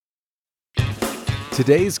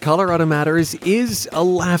Today's Colorado Matters is a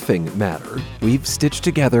laughing matter. We've stitched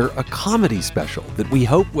together a comedy special that we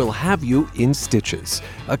hope will have you in stitches.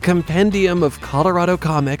 A compendium of Colorado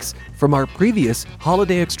comics from our previous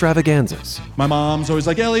Holiday Extravaganzas. My mom's always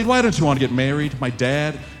like, Elliot, why don't you want to get married? My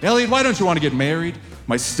dad, Elliot, why don't you want to get married?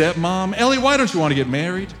 My stepmom, Elliot, why don't you want to get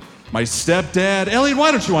married? My stepdad, Elliot,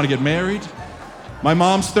 why don't you want to get married? My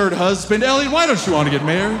mom's third husband, Elliot, why don't you want to get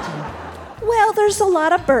married? Well, there's a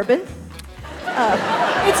lot of bourbon.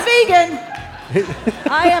 It's vegan.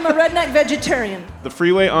 I am a redneck vegetarian. The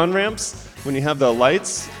freeway on-ramps, when you have the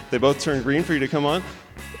lights, they both turn green for you to come on.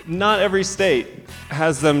 Not every state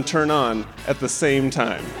has them turn on at the same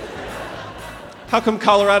time. How come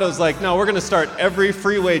Colorado's like, no, we're going to start every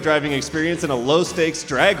freeway driving experience in a low-stakes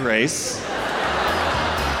drag race?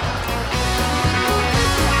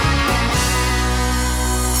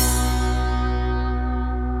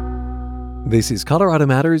 This is Colorado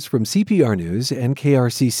Matters from CPR News and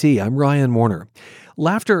KRCC. I'm Ryan Warner.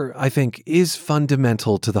 Laughter, I think, is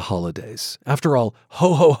fundamental to the holidays. After all,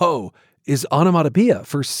 ho ho ho is onomatopoeia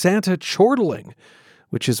for Santa chortling,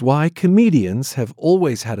 which is why comedians have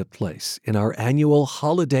always had a place in our annual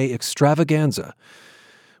Holiday Extravaganza.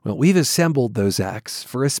 Well, we've assembled those acts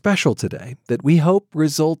for a special today that we hope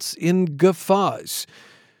results in guffaws.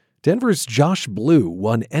 Denver's Josh Blue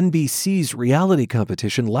won NBC's reality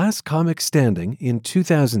competition Last Comic Standing in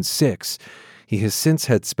 2006. He has since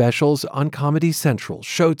had specials on Comedy Central,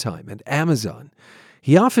 Showtime, and Amazon.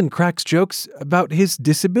 He often cracks jokes about his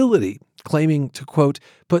disability, claiming to, quote,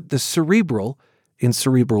 put the cerebral in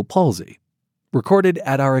cerebral palsy. Recorded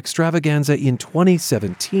at our extravaganza in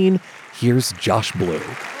 2017, here's Josh Blue.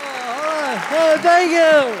 Oh, thank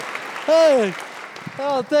you. Hey.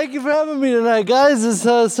 Oh, thank you for having me tonight, guys. It's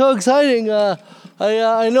so exciting. I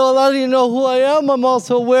know a lot of you know who I am. I'm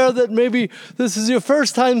also aware that maybe this is your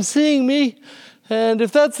first time seeing me. And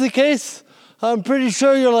if that's the case, I'm pretty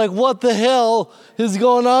sure you're like, what the hell is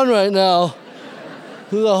going on right now?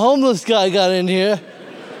 The homeless guy got in here.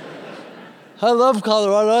 I love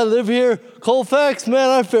Colorado. I live here. Colfax, man,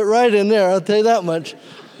 I fit right in there. I'll tell you that much.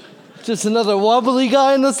 Just another wobbly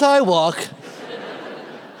guy on the sidewalk.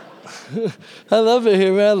 I love it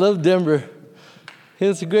here, man. I love Denver.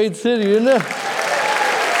 It's a great city, isn't it?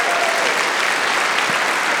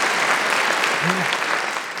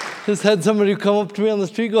 Just had somebody come up to me on the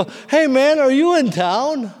street and go, hey, man, are you in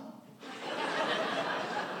town?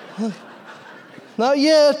 Not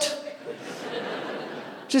yet.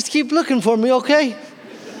 Just keep looking for me, okay?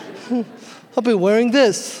 I'll be wearing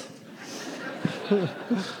this.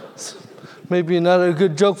 Maybe not a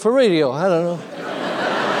good joke for radio. I don't know.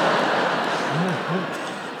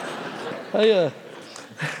 I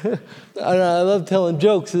love telling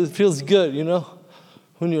jokes. It feels good, you know?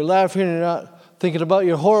 When you're laughing and you're not thinking about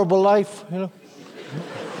your horrible life, you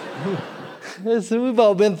know? So we've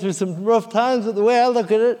all been through some rough times, but the way I look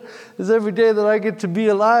at it is every day that I get to be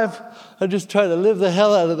alive, I just try to live the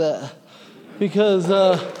hell out of that. Because,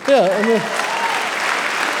 the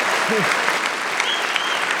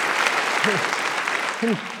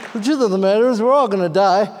truth of the matter is we're all going to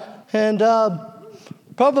die, and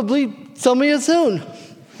probably some of you soon.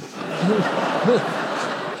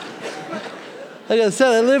 Like I said,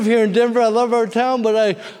 I live here in Denver. I love our town,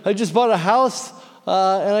 but I just bought a house,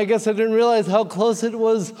 and I guess I didn't realize how close it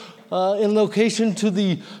was in location to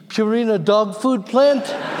the Purina dog food plant.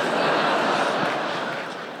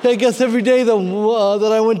 I guess every day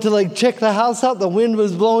that I went to check the house out, the wind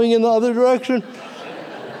was blowing in the other direction.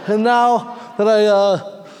 And now that I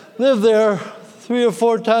live there 3 or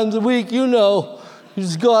 4 times a week, you know, you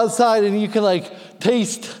just go outside and you can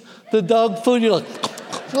taste the dog food. You're like,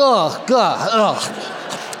 oh, God,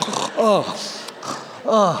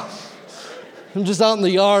 oh. I'm just out in the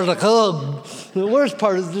yard like, oh. The worst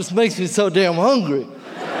part is it just makes me so damn hungry.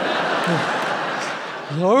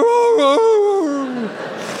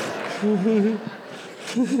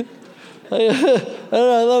 I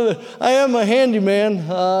love it. I am a handyman.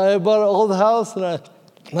 I bought an old house and I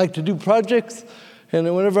like to do projects. And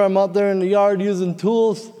then whenever I'm out there in the yard using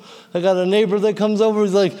tools, I got a neighbor that comes over.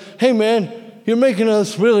 He's like, hey, man, you're making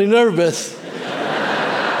us really nervous.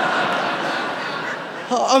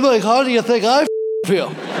 I'm like, how do you think I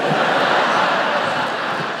feel?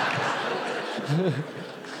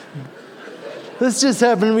 This just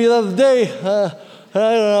happened to me the other day. I don't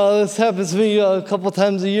know, this happens to me a couple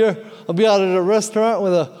times a year. I'll be out at a restaurant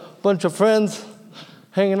with a bunch of friends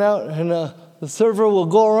hanging out, and the server will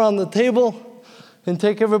go around the table and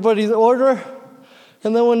take everybody's order,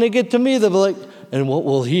 and then when they get to me, they'll be like, and what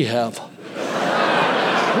will he have?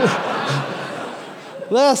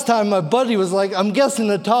 Last time my buddy was like, I'm guessing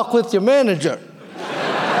to talk with your manager.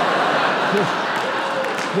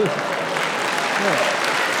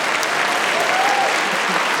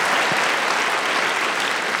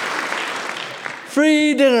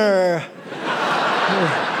 Free dinner.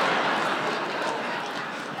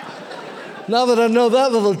 Now that I know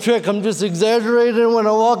that little trick, I'm just exaggerating when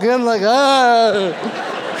I walk in, like, ah.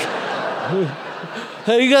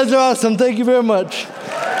 Hey, you guys are awesome. Thank you very much.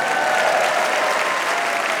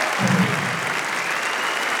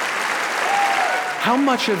 How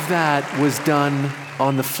much of that was done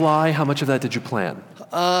on the fly? How much of that did you plan?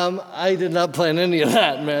 I did not plan any of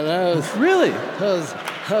that, man. Really?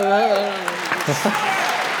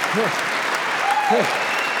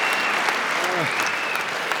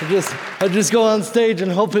 I just go on stage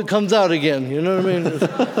and hope it comes out again. You know what I mean?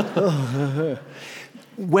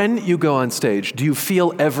 When you go on stage, do you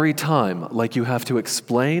feel every time like you have to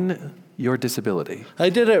explain your disability? I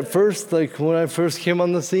did at first, like when I first came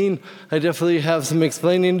on the scene, I definitely have some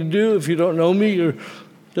explaining to do. If you don't know me, you're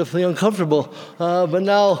definitely uncomfortable. But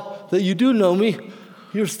now that you do know me,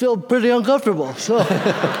 you're still pretty uncomfortable. So,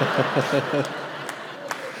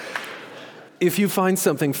 if you find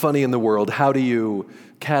something funny in the world, how do you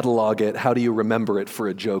catalog it? How do you remember it for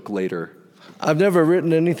a joke later? I've never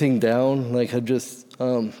written anything down. Like I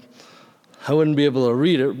wouldn't be able to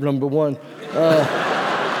read it, number one.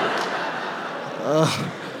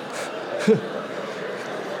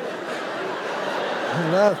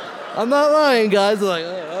 I'm not lying, guys. Like,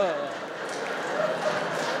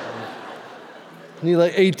 need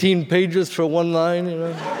like 18 pages for one line, you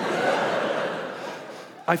know?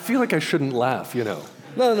 I feel like I shouldn't laugh, you know.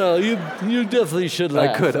 No, you definitely should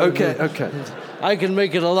laugh. I could, okay. I can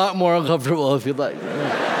make it a lot more uncomfortable if you'd like.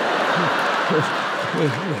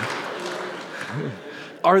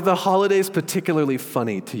 Are the holidays particularly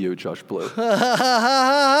funny to you, Josh Blue? No,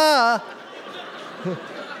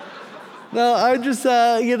 I just,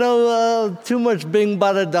 too much bing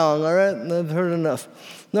bada dong, all right? I've heard enough.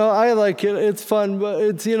 No, I like it. It's fun, but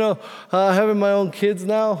it's, having my own kids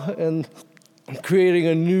now and creating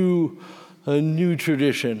a new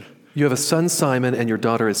tradition. You have a son, Simon, and your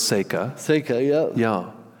daughter is Seika. Seika, yeah.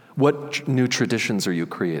 Yeah. What new traditions are you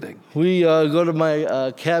creating? We go to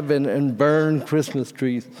my cabin and burn Christmas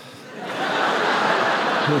trees.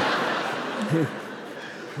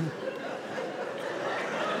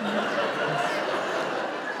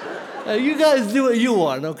 You guys do what you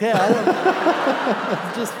want, okay?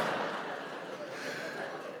 Just.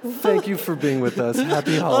 Thank you for being with us.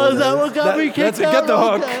 Happy holidays. Oh, is that what got me kicked out? Get the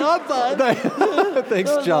hook. Okay, I'm fine.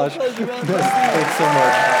 Thanks, Josh. Thanks so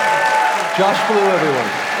much. Josh Blue, everyone.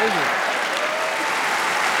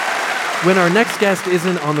 When our next guest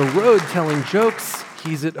isn't on the road telling jokes,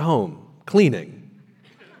 he's at home, cleaning.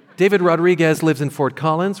 David Rodriguez lives in Fort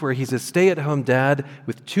Collins, where he's a stay-at-home dad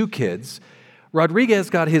with 2 kids. Rodriguez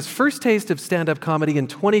got his first taste of stand-up comedy in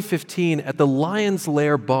 2015 at the Lion's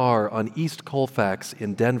Lair Bar on East Colfax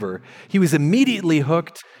in Denver. He was immediately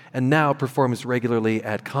hooked and now performs regularly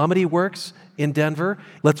at Comedy Works in Denver.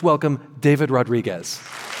 Let's welcome David Rodriguez.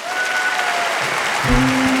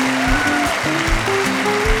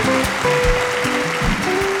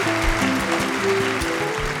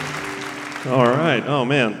 All right. Oh,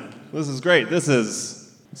 man. This is great. This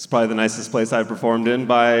is probably the nicest place I've performed in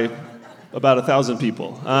by about 1,000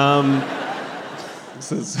 people.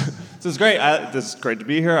 This is great. This is great to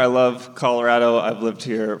be here. I love Colorado. I've lived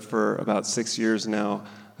here for about 6 years now.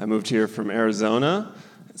 I moved here from Arizona,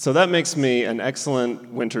 so that makes me an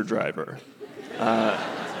excellent winter driver.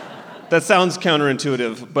 That sounds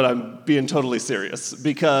counterintuitive, but I'm being totally serious,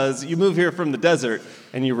 because you move here from the desert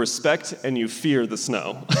and you respect and you fear the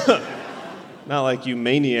snow. Not like you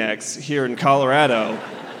maniacs here in Colorado.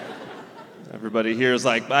 Everybody here is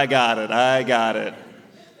like, I got it.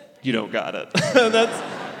 You don't got it.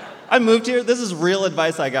 I moved here. This is real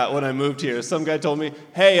advice I got when I moved here. Some guy told me,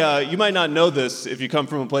 hey, you might not know this if you come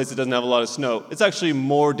from a place that doesn't have a lot of snow. It's actually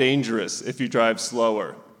more dangerous if you drive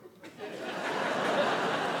slower.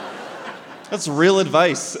 That's real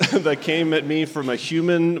advice that came at me from a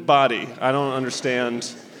human body. I don't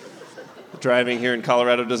understand. Driving here in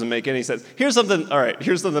Colorado doesn't make any sense. Here's something I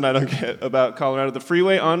don't get about Colorado. The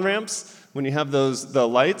freeway on-ramps, when you have the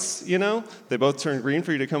lights, they both turn green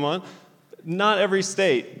for you to come on. Not every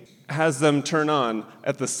state has them turn on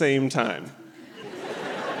at the same time.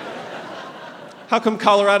 How come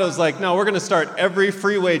Colorado's like, no, we're going to start every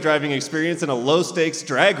freeway driving experience in a low-stakes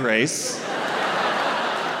drag race?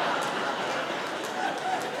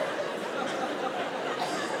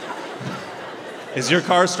 Is your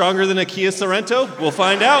car stronger than a Kia Sorento? We'll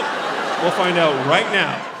find out. We'll find out right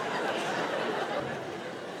now.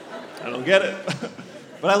 I don't get it.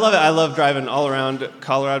 But I love it. I love driving all around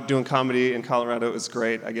Colorado, doing comedy in Colorado. It was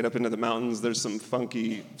great. I get up into the mountains. There's some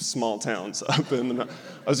funky small towns up in the mountains.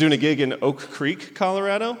 I was doing a gig in Oak Creek,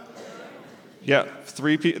 Colorado. Yeah,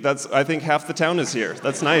 3 people. That's, I think half the town is here.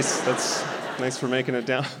 That's nice. That's nice for making it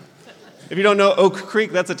down. If you don't know Oak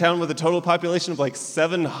Creek, that's a town with a total population of like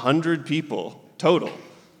 700 people total.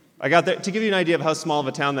 I got there, to give you an idea of how small of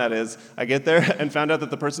a town that is, I get there and found out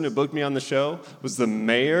that the person who booked me on the show was the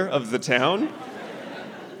mayor of the town.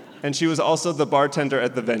 And she was also the bartender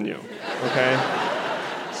at the venue, okay?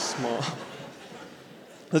 Small.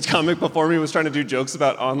 This comic before me was trying to do jokes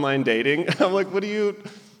about online dating. I'm like,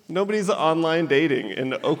 nobody's online dating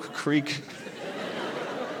in Oak Creek,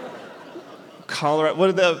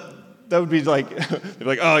 Colorado. That would be like, they'd be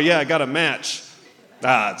like, oh yeah, I got a match.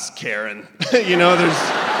 Ah, it's Karen.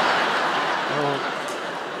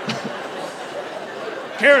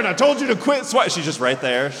 Karen, I told you to quit. She's just right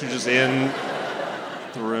there. She's just in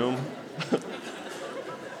the room.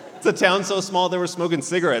 It's a town so small they were smoking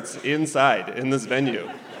cigarettes inside in this venue.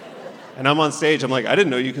 And I'm on stage, I'm like, I didn't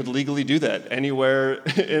know you could legally do that anywhere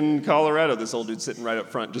in Colorado. This old dude sitting right up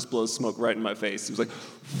front just blows smoke right in my face. He was like,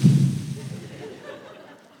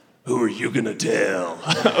 who are you gonna tell?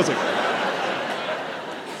 I was like,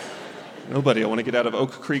 nobody. I want to get out of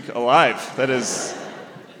Oak Creek alive. That is...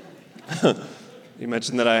 You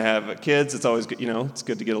mentioned that I have kids. It's always good, it's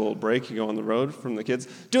good to get a little break. You go on the road from the kids.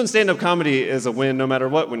 Doing stand-up comedy is a win no matter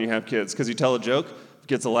what when you have kids, because you tell a joke,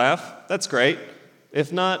 gets a laugh, that's great.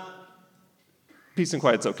 If not, peace and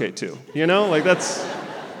quiet's okay too.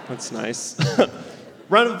 That's nice.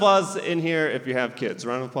 Round of applause in here if you have kids.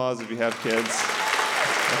 Round of applause if you have kids.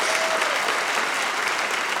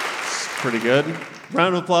 That's pretty good.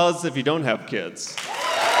 Round of applause if you don't have kids.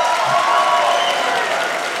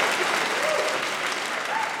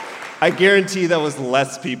 I guarantee that was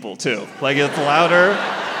less people, too. Like, it's louder.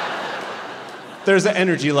 There's an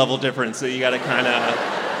energy level difference that you gotta kind of...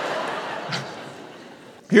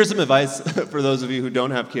 Here's some advice for those of you who don't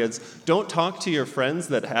have kids. Don't talk to your friends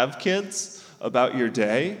that have kids about your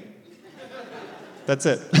day. That's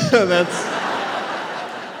it.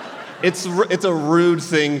 It's a rude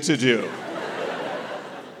thing to do.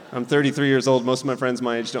 I'm 33 years old. Most of my friends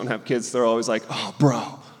my age don't have kids. They're always like, oh,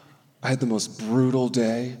 bro, I had the most brutal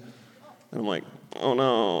day. And I'm like, oh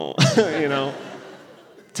no,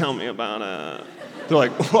 tell me about it. They're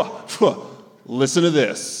like, listen to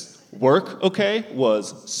this. Work, okay,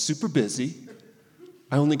 was super busy.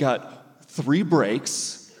 I only got 3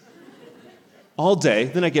 breaks all day.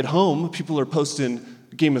 Then I get home, people are posting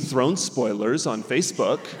Game of Thrones spoilers on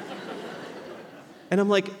Facebook. And I'm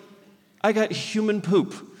like, I got human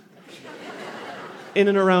poop in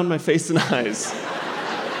and around my face and eyes.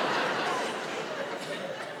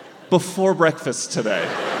 Before breakfast today.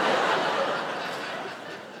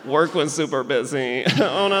 Work was super busy.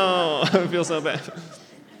 Oh no, I feel so bad.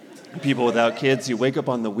 People without kids, you wake up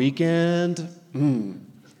on the weekend.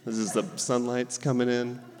 This is the sunlight's coming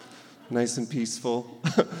in, nice and peaceful.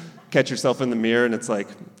 Catch yourself in the mirror and it's like,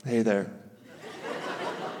 hey there.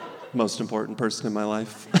 Most important person in my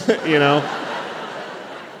life,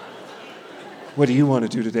 What do you want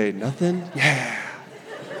to do today? Nothing? Yeah.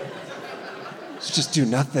 Just do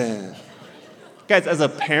nothing. Guys, as a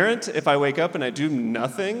parent, if I wake up and I do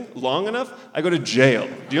nothing long enough, I go to jail.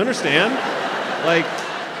 Do you understand?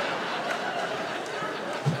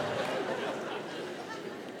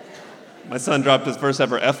 My son dropped his first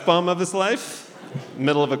ever F-bomb of his life,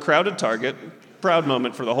 middle of a crowded Target. Proud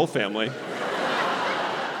moment for the whole family.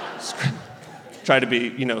 Tried to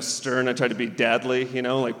be, stern. I tried to be dadly,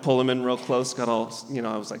 pull him in real close. Got all,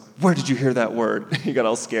 I was like, where did you hear that word? He got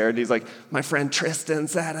all scared. He's like, my friend Tristan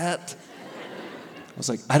said it. I was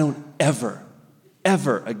like, I don't ever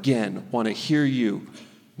again want to hear you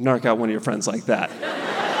narc out one of your friends like that.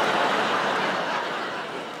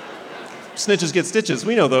 Snitches get stitches.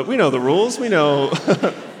 We know the rules. We know.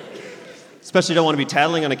 Especially don't want to be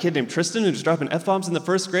tattling on a kid named Tristan who's dropping F-bombs in the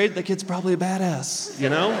first grade. That kid's probably a badass,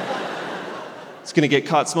 He's going to get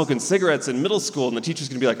caught smoking cigarettes in middle school, and the teacher's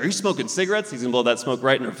going to be like, are you smoking cigarettes? He's going to blow that smoke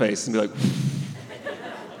right in her face and be like,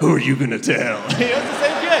 who are you going to tell? That's the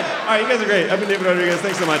same kid. All right, you guys are great. I've been David Rodriguez.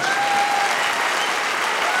 Thanks so much.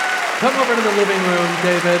 Come over to the living room,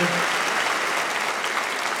 David.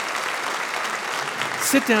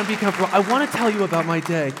 Sit down, be comfortable. I want to tell you about my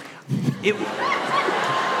day.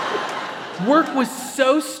 Work was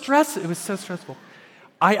so stressful. It was so stressful.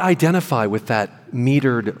 I identify with that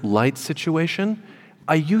metered light situation.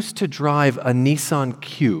 I used to drive a Nissan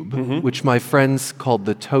Cube, which my friends called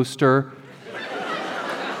the toaster.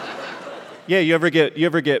 Yeah, you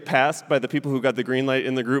ever get passed by the people who got the green light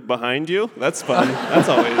in the group behind you? That's fun. That's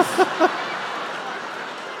always.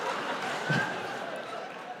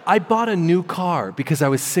 I bought a new car because I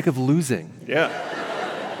was sick of losing. Yeah.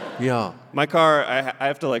 Yeah. My car, I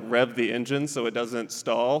have to like rev the engine so it doesn't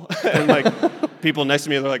stall. And like people next to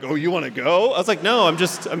me, they're like, "Oh, you want to go?" I was like, "No, I'm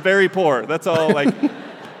very poor. That's all." Like,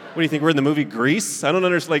 what do you think? We're in the movie Grease? I don't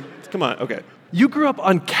understand. Like, come on. Okay. You grew up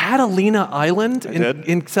on Catalina Island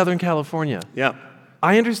in Southern California. Yeah.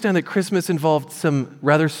 I understand that Christmas involved some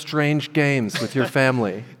rather strange games with your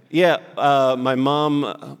family. Yeah. My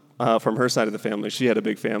mom, from her side of the family, she had a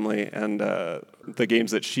big family, and the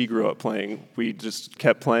games that she grew up playing, we just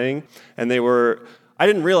kept playing. And I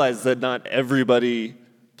didn't realize that not everybody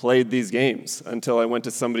played these games until I went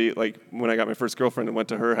to somebody, like when I got my first girlfriend and went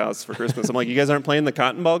to her house for Christmas. I'm like, "You guys aren't playing the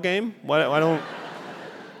cotton ball game? Why don't?"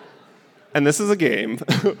 And this is a game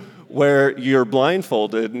where you're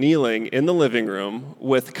blindfolded, kneeling in the living room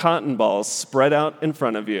with cotton balls spread out in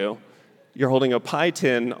front of you. You're holding a pie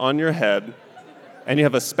tin on your head, and you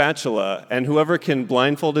have a spatula, and whoever can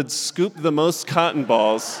blindfolded scoop the most cotton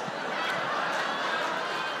balls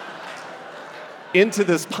into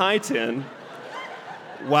this pie tin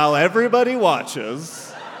while everybody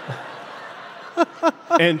watches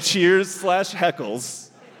and cheers/heckles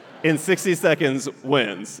in 60 seconds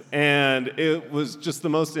wins. And it was just the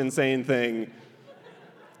most insane thing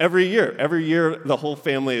every year. Every year, the whole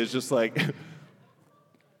family is just like,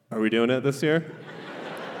 "Are we doing it this year?"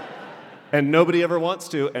 And nobody ever wants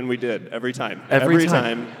to, and we did every time. Every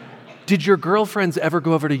time. Did your girlfriends ever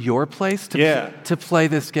go over to your place to play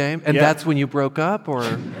this game? And that's when you broke up, or?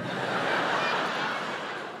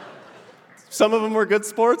 Some of them were good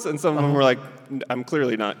sports, and some of them were like, "I'm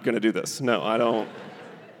clearly not going to do this. No, I don't."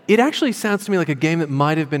 It actually sounds to me like a game that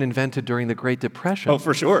might have been invented during the Great Depression. Oh,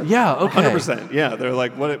 for sure. Yeah, okay. 100%. Yeah, they're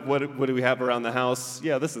like, what do we have around the house?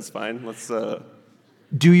 Yeah, this is fine. Let's.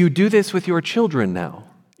 Do you do this with your children now?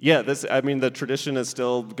 Yeah, the tradition is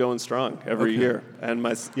still going strong every year. And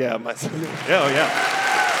my son,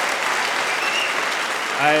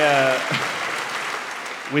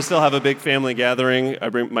 we still have a big family gathering.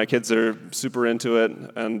 My kids are super into it,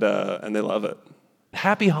 and they love it.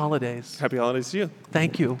 Happy holidays. Happy holidays to you.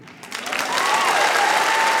 Thank you.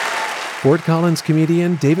 Fort Collins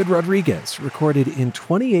comedian David Rodriguez recorded in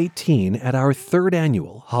 2018 at our third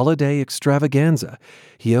annual Holiday Extravaganza.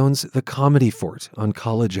 He owns the Comedy Fort on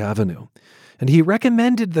College Avenue. And he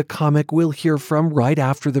recommended the comic we'll hear from right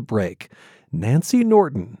after the break, Nancy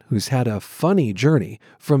Norton, who's had a funny journey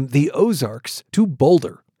from the Ozarks to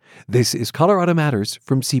Boulder. This is Colorado Matters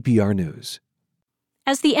from CPR News.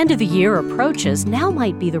 As the end of the year approaches, now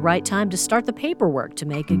might be the right time to start the paperwork to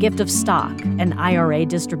make a gift of stock, an IRA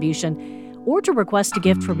distribution, or to request a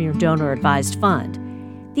gift from your donor-advised fund.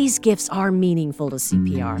 These gifts are meaningful to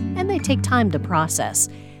CPR, and they take time to process.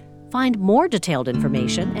 Find more detailed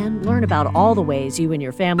information and learn about all the ways you and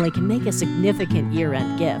your family can make a significant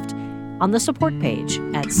year-end gift on the support page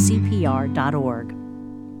at cpr.org.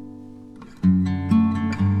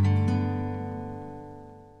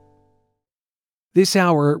 This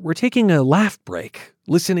hour, we're taking a laugh break,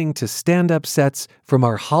 listening to stand-up sets from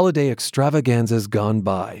our Holiday Extravaganzas gone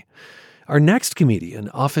by. Our next comedian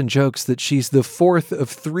often jokes that she's the fourth of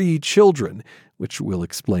 3 children, which we'll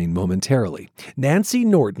explain momentarily. Nancy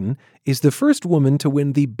Norton is the first woman to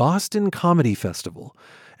win the Boston Comedy Festival.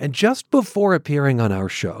 And just before appearing on our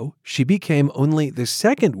show, she became only the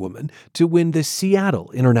second woman to win the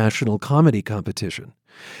Seattle International Comedy Competition.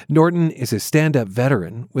 Norton is a stand-up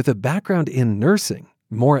veteran with a background in nursing,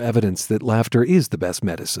 more evidence that laughter is the best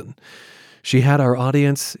medicine. She had our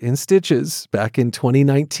audience in stitches back in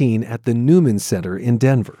 2019 at the Newman Center in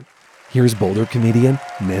Denver. Here's Boulder comedian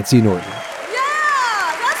Nancy Norton.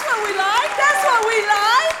 Yeah, that's what we like. That's what we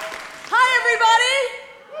like. Hi, everybody.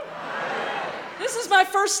 This is my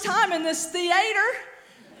first time in this theater.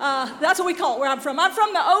 That's what we call it where I'm from. I'm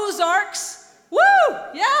from the Ozarks. Woo,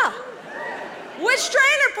 yeah. Which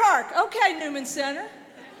trailer park? Okay, Newman Center.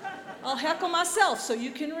 I'll heckle myself so you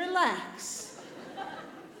can relax.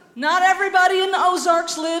 Not everybody in the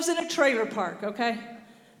Ozarks lives in a trailer park, okay?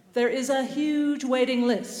 There is a huge waiting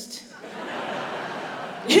list.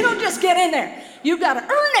 You don't just get in there. You gotta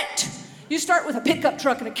earn it. You start with a pickup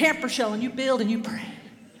truck and a camper shell, and you build and you pray.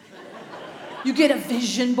 You get a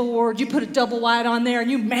vision board, you put a double wide on there, and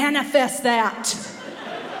you manifest that.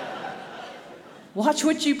 Watch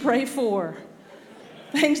what you pray for.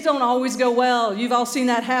 Things don't always go well. You've all seen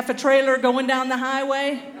that half a trailer going down the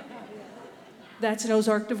highway? That's an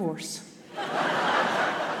Ozark divorce.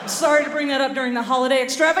 Sorry to bring that up during the Holiday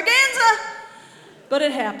Extravaganza, But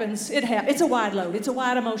it happens. It's a wide load. It's a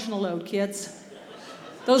wide emotional load, kids.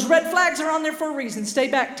 Those red flags are on there for a reason. Stay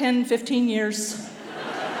back 10, 15 years.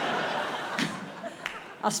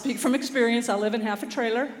 I'll speak from experience. I live in half a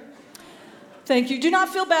trailer. Thank you. Do not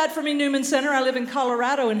feel bad for me, Newman Center. I live in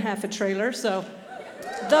Colorado in half a trailer, so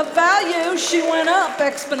the value, she went up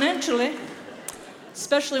exponentially,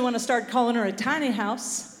 especially when I started calling her a tiny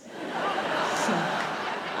house. So,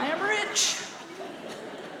 I am rich.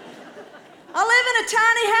 I live in a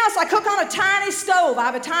tiny house. I cook on a tiny stove. I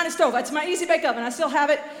have a tiny stove. That's my Easy Bake oven. I still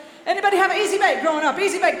have it. Anybody have an Easy Bake growing up?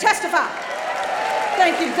 Easy Bake, testify.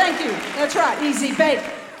 Thank you. That's right, Easy Bake.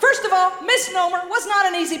 First of all, misnomer, was not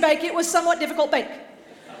an easy bake. It was somewhat difficult bake.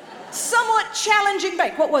 Somewhat challenging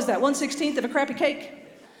bake. What was that, 1/16 of a crappy cake?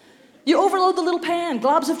 You overload the little pan,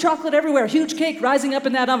 globs of chocolate everywhere, huge cake rising up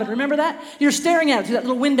in that oven. Remember that? You're staring at it through that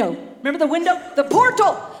little window. Remember the window? The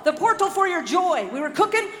portal for your joy. We were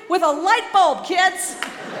cooking with a light bulb, kids.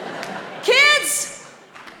 Kids,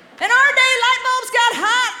 in our day, light bulbs got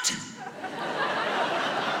hot.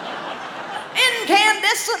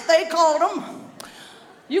 Incandescent, they called them.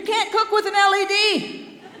 You can't cook with an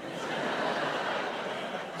LED.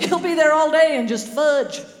 You'll be there all day and just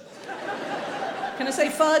fudge. Can I say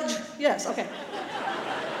fudge? Yes, okay.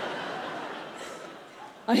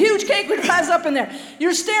 A huge cake would rise up in there.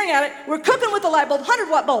 You're staring at it. We're cooking with the light bulb,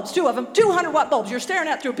 100-watt bulbs, two of them, 200-watt bulbs. You're staring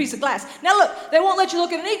at it through a piece of glass. Now look, they won't let you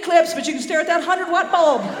look at an eclipse, but you can stare at that 100-watt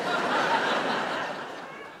bulb.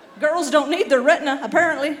 Girls don't need their retina,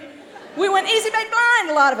 apparently. We went Easy Bake blind,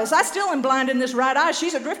 a lot of us. I still am blind in this right eye.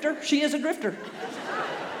 She's a drifter. She is a drifter.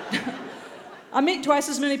 I meet twice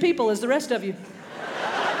as many people as the rest of you.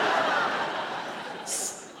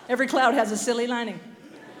 Every cloud has a silly lining.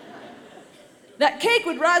 That cake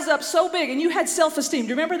would rise up so big, and you had self-esteem. Do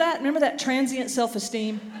you remember that? Remember that transient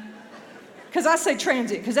self-esteem? Because I say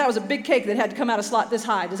transient, because that was a big cake that had to come out of slot this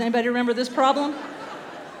high. Does anybody remember this problem?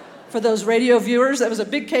 For those radio viewers, that was a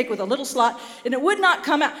big cake with a little slot, and it would not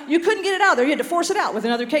come out. You couldn't get it out there. You had to force it out with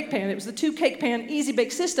another cake pan. It was the 2-cake pan Easy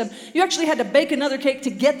Bake system. You actually had to bake another cake to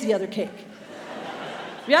get the other cake.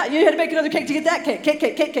 Yeah, you had to bake another cake to get that cake.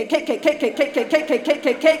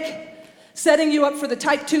 Cake. Setting you up for the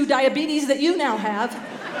type 2 diabetes that you now have.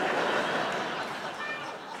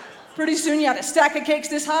 Pretty soon you had a stack of cakes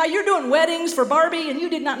this high. You're doing weddings for Barbie, and you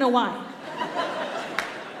did not know why.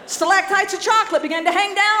 Stalactites of chocolate began to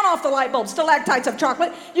hang down off the light bulb. Stalactites of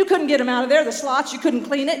chocolate. You couldn't get them out of there, the slots. You couldn't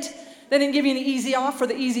clean it. They didn't give you any easy off for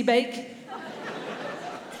the Easy Bake.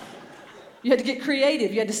 You had to get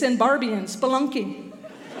creative. You had to send Barbie in, spelunking.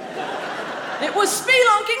 It was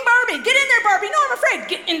spelunking Barbie. Get in there, Barbie. No, I'm afraid.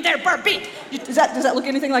 Get in there, Barbie. Does that look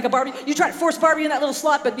anything like a Barbie? You try to force Barbie in that little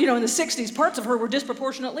slot, but, in the 60s, parts of her were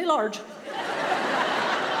disproportionately large.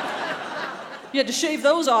 You had to shave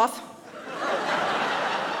those off.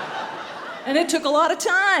 And it took a lot of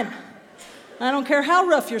time. I don't care how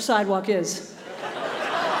rough your sidewalk is.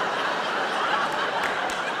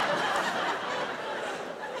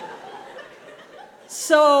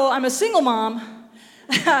 So I'm a single mom.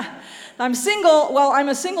 I'm a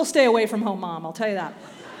single stay away from home mom, I'll tell you that.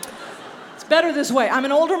 It's better this way. I'm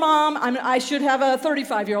an older mom. I should have a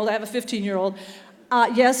 35-year-old. I have a 15-year-old.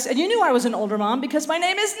 Yes, and you knew I was an older mom because my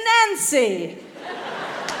name is Nancy.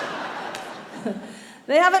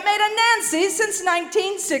 They haven't made a Nancy since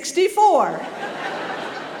 1964.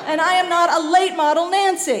 And I am not a late model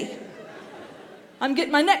Nancy.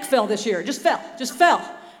 My neck fell this year, just fell.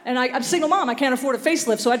 And I'm a single mom, I can't afford a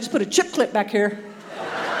facelift, so I just put a chip clip back here,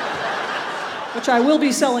 which I will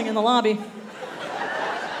be selling in the lobby.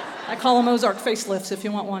 I call them Ozark facelifts if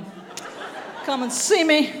you want one. Come and see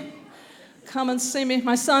me.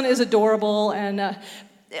 My son is adorable, and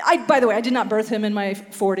by the way, I did not birth him in my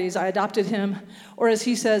 40s. I adopted him, or as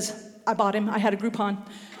he says, I bought him. I had a Groupon.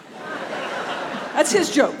 That's his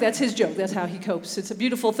joke. That's how he copes. It's a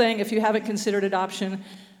beautiful thing. If you haven't considered adoption,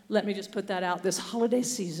 let me just put that out this holiday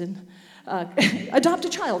season. Adopt a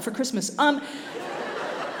child for Christmas. I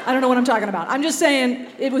don't know what I'm talking about. I'm just saying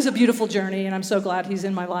it was a beautiful journey, and I'm so glad he's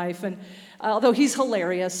in my life. And although he's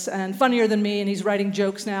hilarious and funnier than me, and he's writing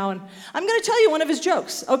jokes now, and I'm going to tell you one of his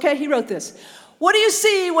jokes. Okay, he wrote this. What do you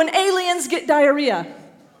see when aliens get diarrhea?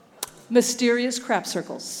 Mysterious crap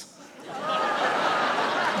circles.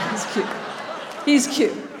 He's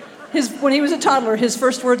cute. When he was a toddler, his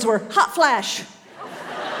first words were, hot flash.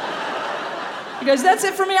 He goes, that's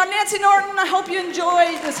it for me. I'm Nancy Norton. I hope you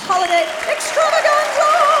enjoy this holiday extravaganza.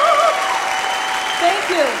 Thank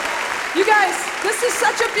you. You guys, this is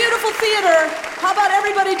such a beautiful theater. How about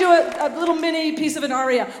everybody do a little mini piece of an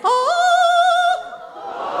aria? Oh!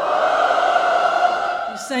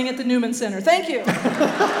 You sang at the Newman Center. Thank you.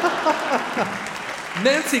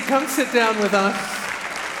 Nancy, come sit down with us.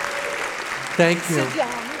 Thank you. Sit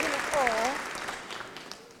down.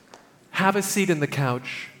 Have a seat in the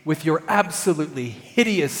couch with your absolutely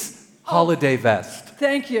hideous holiday vest.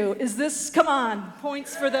 Thank you. Come on,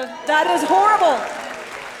 points for that is horrible.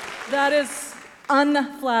 That is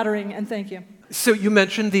unflattering, and thank you. So you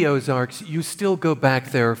mentioned the Ozarks. You still go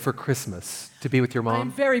back there for Christmas to be with your mom?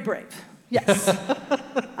 I'm very brave. Yes.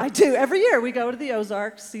 I do. Every year we go to the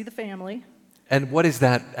Ozarks, see the family. And what is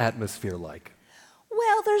that atmosphere like?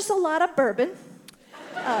 Well, there's a lot of bourbon.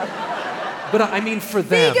 But I mean for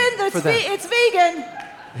them. Vegan, it's vegan.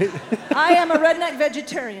 I am a redneck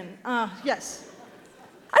vegetarian. Yes.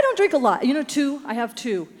 I don't drink a lot. I have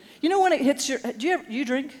two. You know when it hits you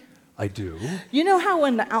drink? I do. You know how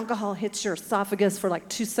when the alcohol hits your esophagus for like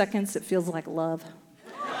 2 seconds, it feels like love?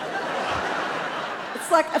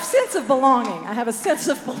 It's like a sense of belonging. I have a sense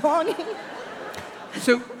of belonging.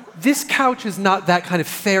 So this couch is not that kind of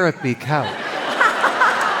therapy couch.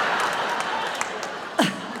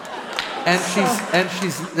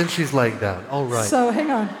 And she's laying down. All right. So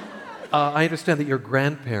hang on. I understand that your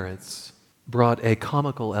grandparents brought a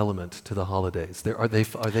comical element to the holidays. Are they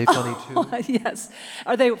funny too? Yes.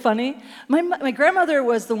 Are they funny? My grandmother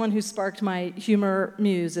was the one who sparked my humor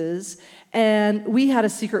muses, and we had a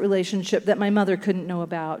secret relationship that my mother couldn't know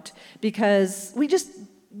about because we just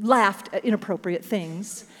laughed at inappropriate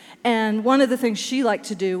things. And one of the things she liked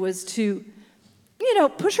to do was to,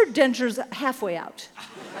 push her dentures halfway out.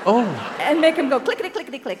 Oh. And make them go clickety,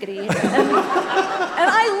 clickety, clickety. And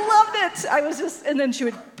I loved it. And then she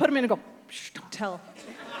would put them in and go, shh, don't tell.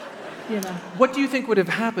 What do you think would have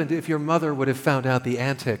happened if your mother would have found out the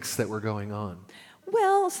antics that were going on?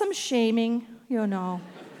 Well, some shaming, Yeah.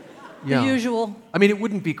 The usual. I mean, it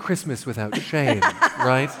wouldn't be Christmas without shame,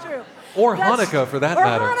 right? That's true. Or Hanukkah, for that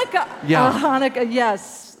matter. Or Hanukkah. Yeah. Hanukkah,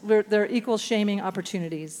 yes. They're equal shaming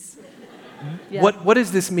opportunities. Yeah. What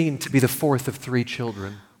does this mean to be the fourth of 3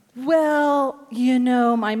 children? Well,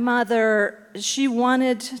 my mother, she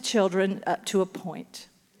wanted children up to a point.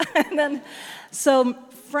 And then, so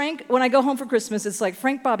Frank, when I go home for Christmas, it's like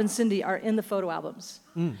Frank, Bob, and Cindy are in the photo albums.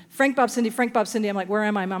 Frank, Bob, Cindy, Frank, Bob, Cindy. I'm like, where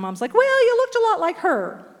am I? My mom's like, well, you looked a lot like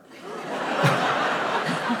her.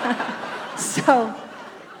 So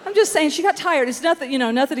I'm just saying, she got tired. It's nothing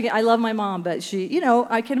again. I love my mom, but she,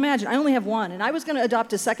 I can imagine. I only have one, and I was going to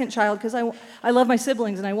adopt a second child because I love my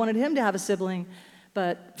siblings, and I wanted him to have a sibling,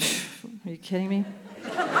 but are you kidding me?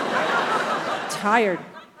 Tired.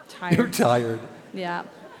 You're tired. Yeah.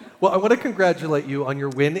 Well, I want to congratulate you on your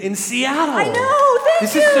win in Seattle. I know, thank you.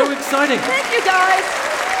 This is so exciting. Thank you, guys.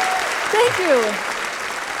 Thank you.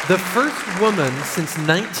 The first woman since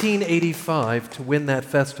 1985 to win that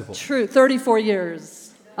festival. True, 34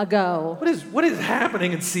 years ago. What is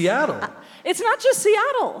happening in Seattle? It's not just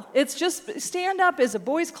Seattle. It's just stand-up is a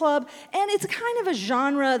boys' club, and it's kind of a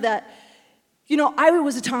genre that, I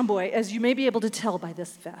was a tomboy, as you may be able to tell by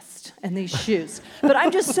this vest and these shoes. But I'm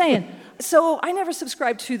just saying, so I never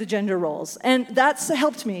subscribed to the gender roles, and that's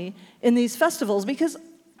helped me in these festivals because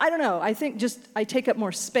I don't know, I think I take up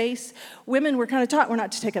more space. Women, we're kind of taught we're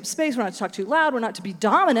not to take up space, we're not to talk too loud, we're not to be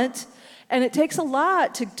dominant, and it takes a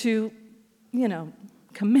lot to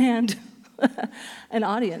command an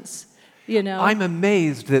audience, I'm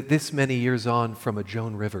amazed that this many years on from a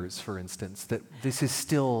Joan Rivers, for instance, that this is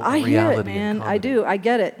still a reality. I hear it, man. I do. I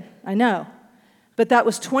get it. I know. But that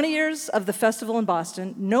was 20 years of the festival in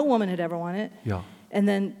Boston. No woman had ever won it. Yeah. And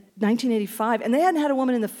then 1985, and they hadn't had a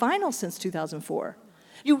woman in the final since 2004.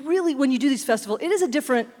 You really, when you do these festivals, it is a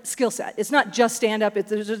different skill set. It's not just stand-up.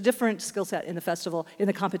 There's a different skill set in the festival, in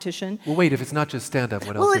the competition. Well, wait, if it's not just stand-up,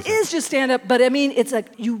 what else Well, is it is just stand-up, but I mean, it's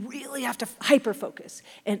like you really have to hyper-focus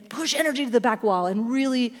and push energy to the back wall and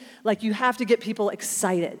really, you have to get people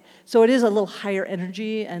excited. So it is a little higher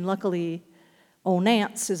energy, and luckily,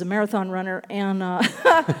 Nance is a marathon runner, and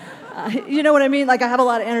you know what I mean? I have a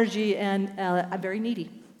lot of energy, and I'm very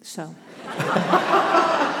needy, so...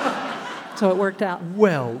 So it worked out.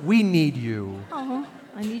 Well, we need you. Uh-huh.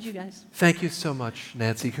 I need you guys. Thank you so much,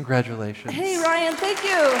 Nancy. Congratulations. Hey, Ryan, thank you.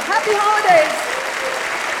 Happy holidays.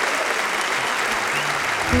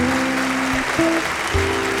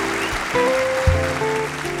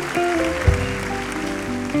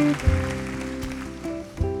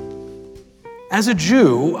 As a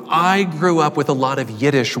Jew, I grew up with a lot of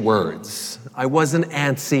Yiddish words. I wasn't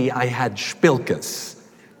antsy, I had shpilkas.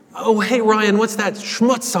 Oh, hey, Ryan, what's that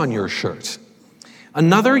schmutz on your shirt?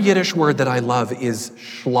 Another Yiddish word that I love is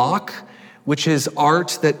schlock, which is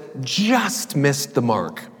art that just missed the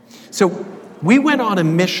mark. So we went on a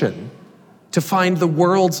mission to find the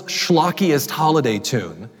world's schlockiest holiday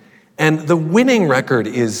tune, and the winning record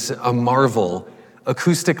is a marvel.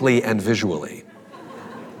 acoustically and visually.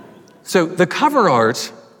 So the cover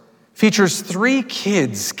art features 3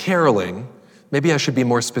 kids caroling. Maybe I should be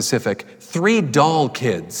more specific. 3 doll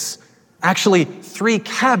kids. Actually, 3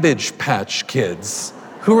 Cabbage Patch Kids.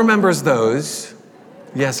 Who remembers those?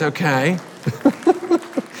 Yes, okay.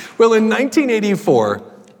 Well, in 1984,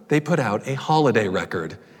 they put out a holiday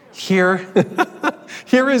record. Here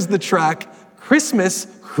is the track, Christmas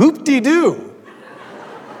Hoop-de-Doo.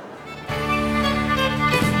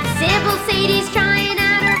 Sybil Sadie's trying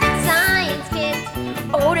out her science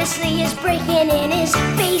kit. Otis Lee is breaking in his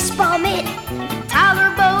baseball mitt.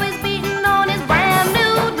 Tyler Bowe is beating on his brand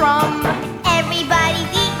new drum. Everybody's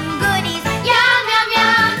eating goodies, yum, yum,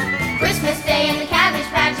 yum. Christmas Day and the Cabbage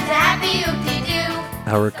Patch is a happy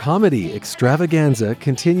hoop-de-doo. Our comedy extravaganza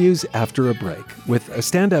continues after a break with a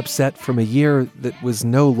stand-up set from a year that was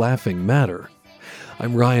no laughing matter.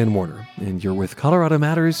 I'm Ryan Warner, and you're with Colorado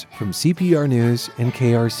Matters from CPR News and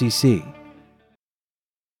KRCC.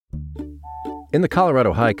 In the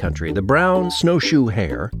Colorado high country, the brown snowshoe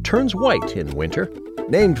hare turns white in winter.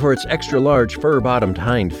 Named for its extra-large fur-bottomed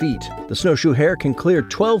hind feet, the snowshoe hare can clear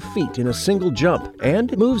 12 feet in a single jump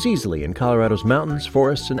and moves easily in Colorado's mountains,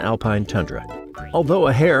 forests, and alpine tundra. Although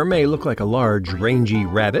a hare may look like a large, rangy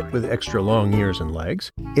rabbit with extra long ears and legs,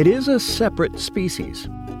 it is a separate species.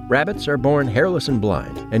 Rabbits are born hairless and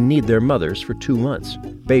blind and need their mothers for 2 months.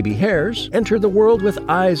 Baby hares enter the world with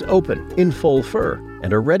eyes open, in full fur,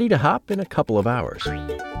 and are ready to hop in a couple of hours.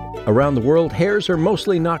 Around the world, hares are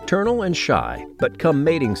mostly nocturnal and shy, but come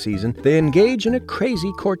mating season, they engage in a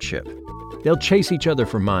crazy courtship. They'll chase each other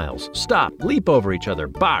for miles, stop, leap over each other,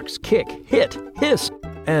 box, kick, hit, hiss,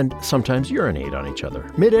 and sometimes urinate on each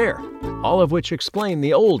other, midair, all of which explain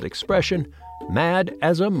the old expression, mad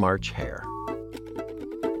as a March hare.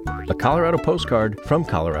 A Colorado postcard from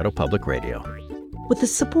Colorado Public Radio. With the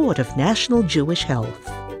support of National Jewish Health.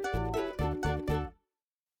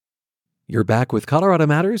 You're back with Colorado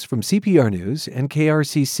Matters from CPR News and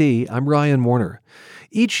KRCC. I'm Ryan Warner.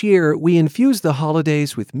 Each year, we infuse the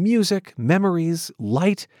holidays with music, memories,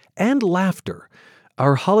 light, and laughter.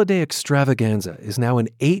 Our Holiday Extravaganza is now an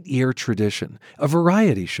 8-year tradition, a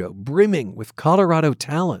variety show brimming with Colorado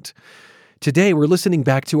talent. Today, we're listening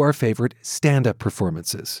back to our favorite stand-up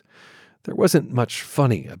performances. There wasn't much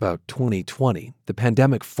funny about 2020. The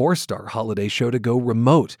pandemic forced our holiday show to go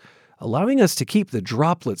remote, allowing us to keep the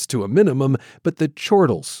droplets to a minimum, but the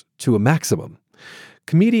chortles to a maximum.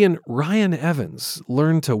 Comedian Ryan Evans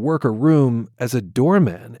learned to work a room as a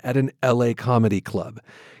doorman at an LA comedy club.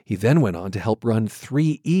 He then went on to help run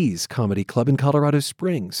 3E's Comedy Club in Colorado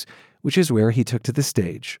Springs, which is where he took to the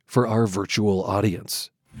stage for our virtual audience.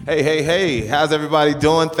 Hey, how's everybody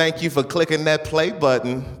doing? Thank you for clicking that play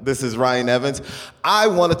button. This is Ryan Evans. I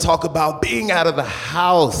want to talk about being out of the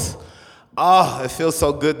house. Oh, it feels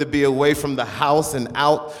so good to be away from the house and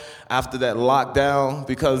out after that lockdown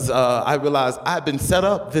because I realized I had been set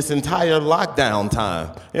up this entire lockdown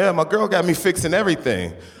time. Yeah, my girl got me fixing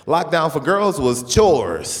everything. Lockdown for girls was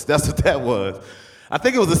chores. That's what that was. I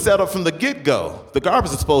think it was a setup from the get-go. The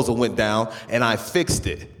garbage disposal went down, and I fixed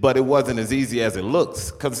it. But it wasn't as easy as it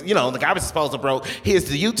looks. Because, the garbage disposal broke. Here's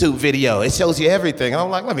the YouTube video. It shows you everything. And I'm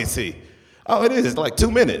like, let me see. Oh, it is. It's like 2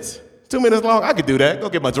 minutes. 2 minutes long. I could do that. Go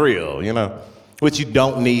get my drill, which you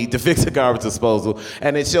don't need to fix a garbage disposal.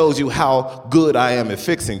 And it shows you how good I am at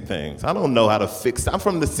fixing things. I don't know how to fix. I'm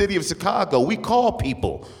from the city of Chicago. We call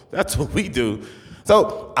people. That's what we do.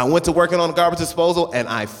 So I went to working on the garbage disposal, and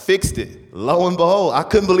I fixed it. Lo and behold, I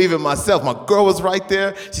couldn't believe it myself. My girl was right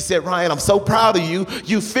there. She said, Ryan, I'm so proud of you.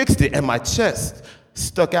 You fixed it. And my chest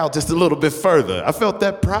stuck out just a little bit further. I felt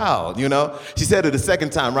that proud, She said it a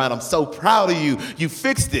second time, Ryan, I'm so proud of you. You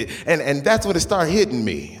fixed it. And that's when it started hitting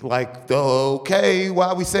me. Like, okay, why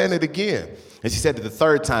are we saying it again? And she said it the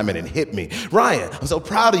third time, and it hit me. Ryan, I'm so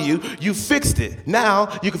proud of you. You fixed it.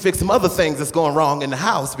 Now you can fix some other things that's going wrong in the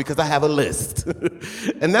house because I have a list.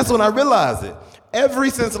 And that's when I realized it. Ever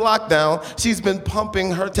since lockdown, she's been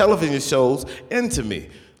pumping her television shows into me.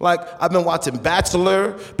 Like, I've been watching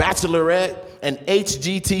Bachelor, Bachelorette, and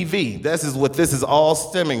HGTV. This is what this is all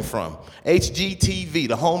stemming from. HGTV,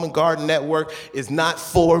 the Home and Garden Network, is not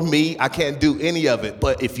for me. I can't do any of it.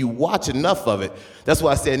 But if you watch enough of it, that's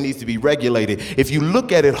why I said it needs to be regulated. If you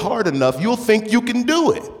look at it hard enough, you'll think you can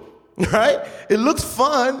do it, right? It looks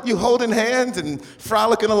fun. You holding hands and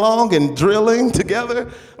frolicking along and drilling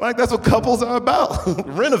together. Like that's what couples are about,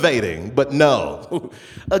 renovating. But no.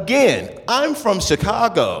 Again, I'm from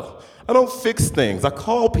Chicago. I don't fix things. I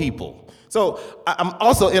call people. So I'm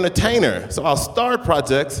also an entertainer. So I'll start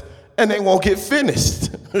projects and they won't get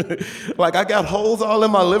finished. Like, I got holes all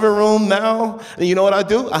in my living room now. And you know what I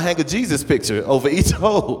do? I hang a Jesus picture over each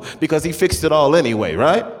hole because he fixed it all anyway,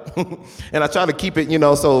 right? And I try to keep it,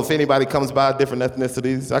 so if anybody comes by different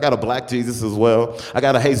ethnicities, I got a black Jesus as well. I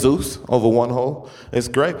got a Jesus over one hole. It's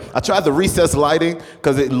great. I tried the recessed lighting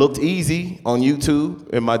because it looked easy on YouTube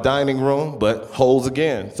in my dining room, but holes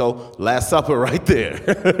again. So Last Supper right there,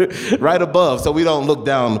 right above. So we don't look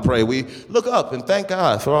down to pray. We look up and thank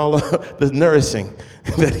God for all of the nourishing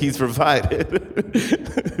that he's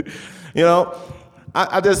provided.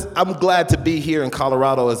 I'm glad to be here in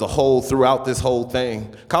Colorado as a whole throughout this whole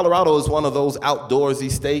thing. Colorado is one of those outdoorsy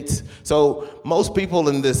states. So most people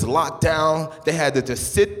in this lockdown, they had to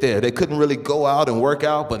just sit there. They couldn't really go out and work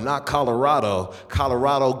out, but not Colorado.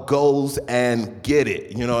 Colorado goes and get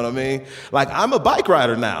it. You know what I mean? Like, I'm a bike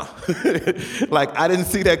rider now. Like, I didn't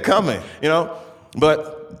see that coming,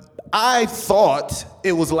 But I thought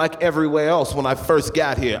it was like everywhere else when I first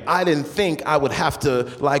got here. I didn't think I would have to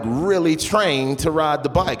really train to ride the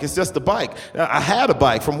bike. It's just a bike. I had a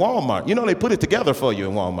bike from Walmart. They put it together for you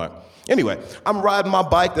in Walmart. Anyway, I'm riding my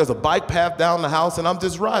bike. There's a bike path down the house, and I'm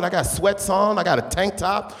just riding. I got sweats on. I got a tank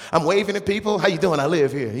top. I'm waving at people. How you doing? I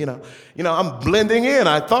live here. I'm blending in,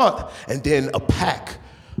 I thought. And then a pack,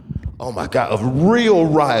 oh my God, of real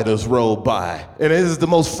riders rolled by. And it is the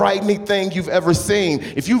most frightening thing you've ever seen.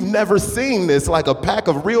 If you've never seen this, like a pack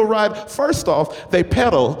of real riders, first off, they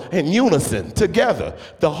pedal in unison together.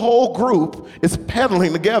 The whole group is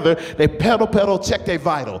pedaling together. They pedal, check their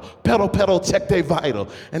vital. Pedal, check their vital.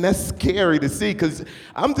 And that's scary to see because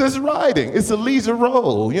I'm just riding. It's a leisure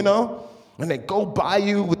roll, And they go by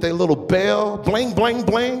you with their little bell, bling, bling,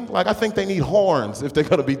 bling. Like, I think they need horns if they're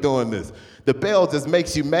gonna be doing this. The bell just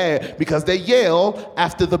makes you mad because they yell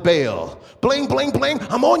after the bell. Bling, bling, bling,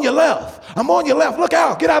 I'm on your left. I'm on your left, look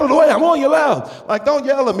out, get out of the way, I'm on your left. Like, don't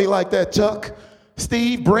yell at me like that, Chuck,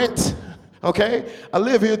 Steve, Brent, okay? I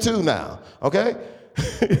live here too now, okay?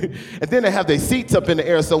 And then they have their seats up in the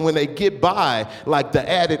air so when they get by, like the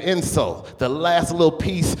added insult, the last little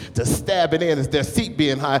piece to stab it in is their seat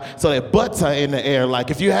being high so their butts are in the air. Like,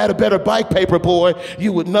 if you had a better bike, paper boy,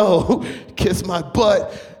 you would know, kiss my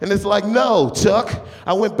butt. And it's like, no, Chuck,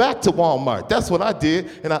 I went back to Walmart. That's what I did,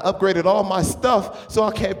 and I upgraded all my stuff so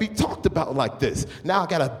I can't be talked about like this. Now I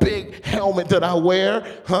got a big helmet that I wear,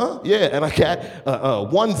 Yeah, and I got a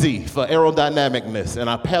onesie for aerodynamicness, and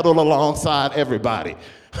I pedal alongside everybody.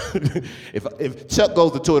 If Chuck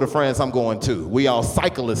goes to Tour de France, I'm going too. We all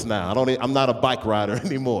cyclists now. I'm not a bike rider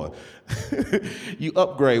anymore. You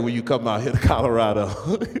upgrade when you come out here to Colorado.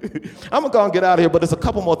 I'm going to get out of here, but there's a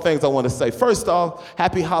couple more things I want to say. First off,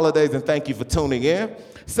 happy holidays and thank you for tuning in.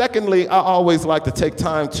 Secondly, I always like to take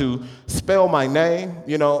time to spell my name.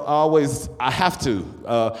 I have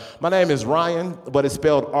to. My name is Ryan, but it's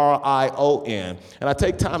spelled R-I-O-N. And I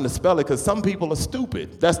take time to spell it because some people are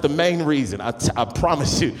stupid. That's the main reason, I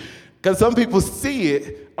promise you. Because some people see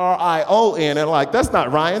it, R-I-O-N, and like, that's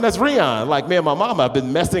not Ryan, that's Rion. Like, me and my mama have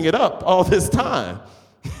been messing it up all this time.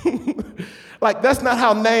 Like, that's not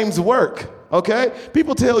how names work, okay?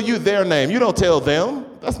 People tell you their name. You don't tell them.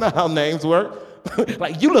 That's not how names work.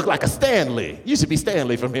 Like, you look like a Stanley. You should be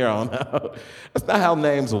Stanley from here on out. That's not how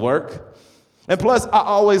names work. And plus, I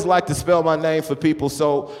always like to spell my name for people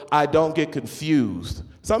so I don't get confused.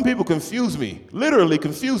 Some people confuse me, literally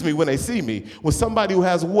confuse me when they see me with somebody who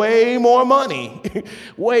has way more money,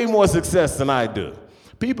 way more success than I do.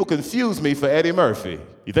 People confuse me for Eddie Murphy.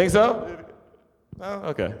 You think so?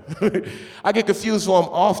 Oh, okay. I get confused for him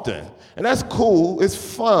often. And that's cool. It's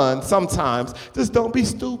fun sometimes. Just don't be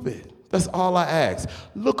stupid. That's all I ask.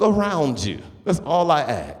 Look around you. That's all I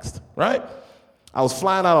asked, right? I was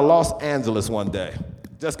flying out of Los Angeles one day.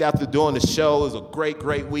 Just got through doing the show. It was a great,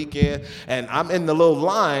 great weekend. And I'm in the little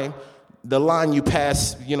line, the line you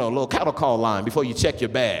pass, little cattle call line before you check your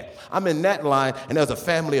bag. I'm in that line, and there's a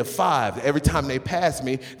family of 5. Every time they pass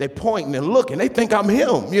me, they pointing and looking. They think I'm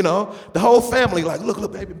him, The whole family like,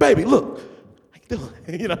 look, baby, look. How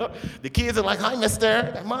you doing? The kids are like, hi,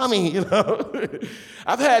 mister, mommy,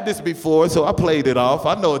 I've had this before, so I played it off.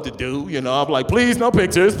 I know what to do, I'm like, please, no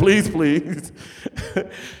pictures, please.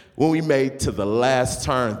 When we made to the last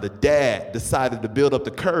turn, the dad decided to build up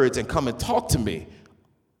the courage and come and talk to me.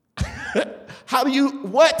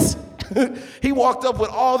 What? He walked up with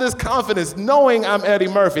all this confidence, knowing I'm Eddie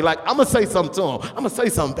Murphy. Like, I'm going to say something to him. I'm going to say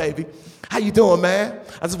something, baby. How you doing, man?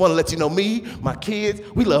 I just want to let you know me, my kids,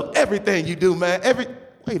 we love everything you do, man.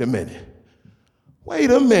 Wait a minute.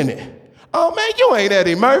 Oh, man, you ain't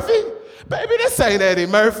Eddie Murphy. Baby, this ain't Eddie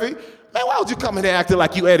Murphy. Man, why would you come in here acting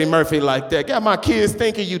like you Eddie Murphy like that? Got my kids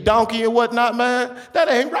thinking you donkey and whatnot, man. That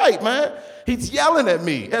ain't right, man. He's yelling at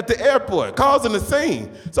me at the airport, causing a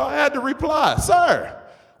scene. So I had to reply, sir,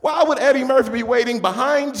 why would Eddie Murphy be waiting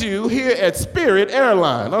behind you here at Spirit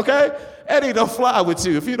Airline, okay? Eddie don't fly with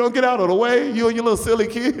you. If you don't get out of the way, you and your little silly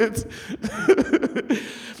kids.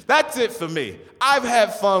 That's it for me. I've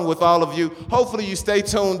had fun with all of you. Hopefully you stay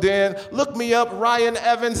tuned in. Look me up,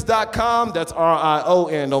 RyanEvans.com. That's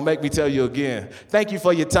RION. Don't make me tell you again. Thank you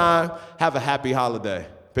for your time. Have a happy holiday.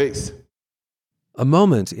 Peace. A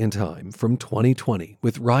moment in time from 2020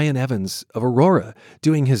 with Ryan Evans of Aurora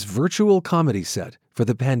doing his virtual comedy set for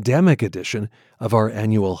the pandemic edition of our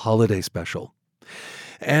annual holiday special.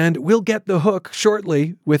 And we'll get the hook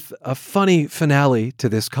shortly with a funny finale to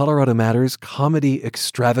this Colorado Matters comedy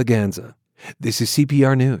extravaganza. This is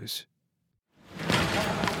CPR News.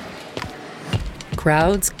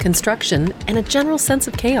 Crowds, construction, and a general sense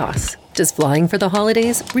of chaos. Does flying for the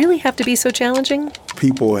holidays really have to be so challenging?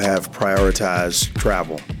 People have prioritized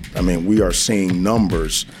travel. I mean, we are seeing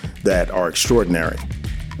numbers that are extraordinary.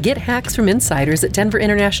 Get hacks from insiders at Denver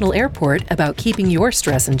International Airport about keeping your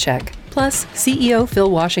stress in check. Plus, CEO Phil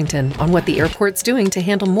Washington on what the airport's doing to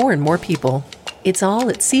handle more and more people. It's all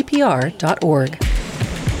at CPR.org.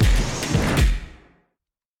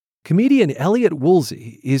 Comedian Elliot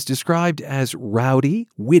Woolsey is described as rowdy,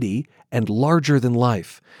 witty, and larger than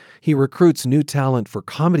life. He recruits new talent for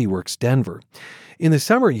Comedy Works Denver. In the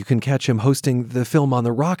summer, you can catch him hosting the Film on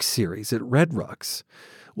the Rocks series at Red Rocks.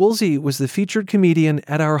 Woolsey was the featured comedian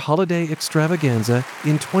at our Holiday Extravaganza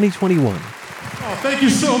in 2021. Oh, thank you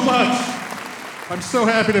so much. I'm so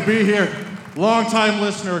happy to be here. Long-time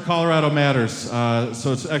listener of Colorado Matters,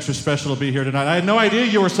 so it's extra special to be here tonight. I had no idea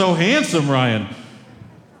you were so handsome, Ryan.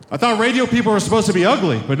 I thought radio people were supposed to be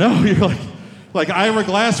ugly, but no, you're like Ira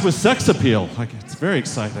Glass with sex appeal. It's very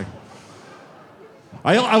exciting.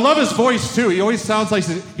 I love his voice, too. He always sounds like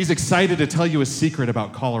he's excited to tell you a secret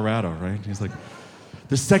about Colorado, right? He's like,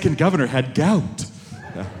 the second governor had gout.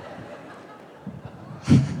 Yeah.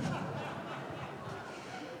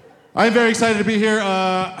 I'm very excited to be here.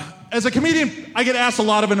 As a comedian, I get asked a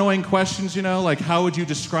lot of annoying questions, like how would you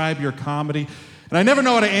describe your comedy? And I never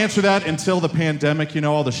know how to answer that until the pandemic,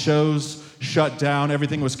 all the shows shut down,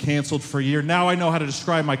 everything was canceled for a year. Now I know how to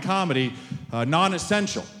describe my comedy,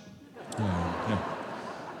 non-essential.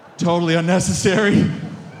 Totally unnecessary.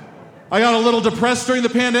 I got a little depressed during the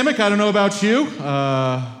pandemic. I don't know about you.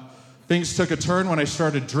 Things took a turn when I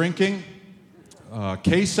started drinking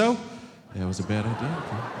queso. Yeah, it was a bad idea.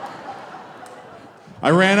 I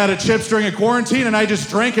ran out of chips during a quarantine, and I just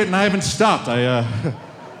drank it, and I haven't stopped. I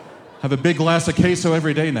have a big glass of queso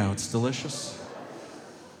every day now. It's delicious.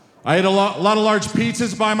 I ate a lot of large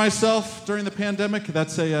pizzas by myself during the pandemic.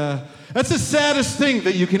 That's the saddest thing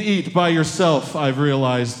that you can eat by yourself, I've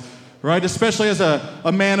realized, right? Especially as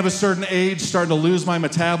a man of a certain age, starting to lose my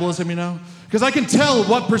metabolism, Because I can tell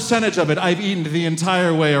what percentage of it I've eaten the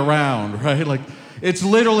entire way around, right? It's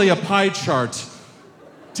literally a pie chart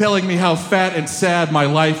telling me how fat and sad my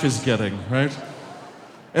life is getting, right?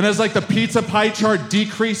 And as the pizza pie chart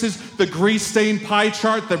decreases, the grease-stained pie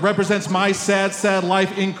chart that represents my sad, sad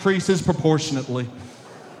life increases proportionately.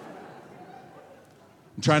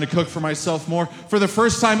 I'm trying to cook for myself more. For the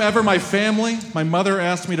first time ever, my mother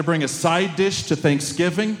asked me to bring a side dish to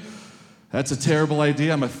Thanksgiving. That's a terrible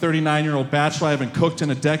idea. I'm a 39-year-old bachelor. I haven't cooked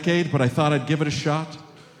in a decade, but I thought I'd give it a shot.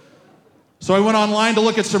 So I went online to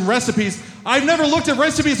look at some recipes. I've never looked at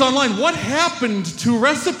recipes online. What happened to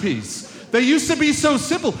recipes? They used to be so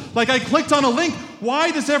simple. I clicked on a link. Why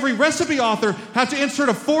does every recipe author have to insert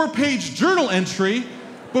a 4-page journal entry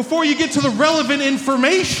before you get to the relevant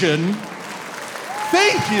information?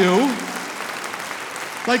 Thank you.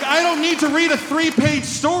 I don't need to read a 3-page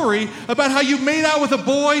story about how you made out with a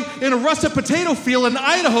boy in a russet potato field in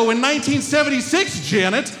Idaho in 1976,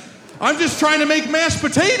 Janet. I'm just trying to make mashed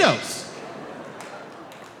potatoes.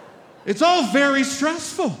 It's all very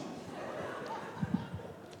stressful.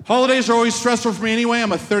 Holidays are always stressful for me anyway.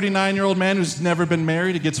 I'm a 39-year-old man who's never been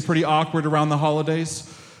married. It gets pretty awkward around the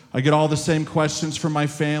holidays. I get all the same questions from my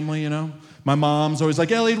family, My mom's always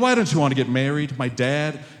like, Elliot, why don't you want to get married? My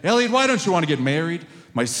dad, Elliot, why don't you want to get married?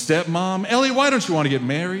 My stepmom, Elliot, why don't you want to get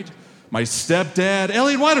married? My stepdad,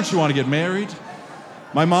 Elliot, why don't you want to get married?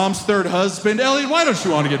 My mom's third husband, Elliot, why don't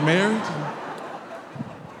you want to get married?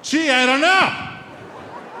 Gee, I don't know.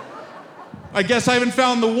 I guess I haven't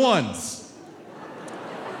found the ones.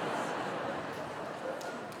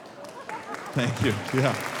 Thank you,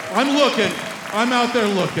 yeah. I'm looking. I'm out there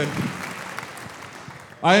looking.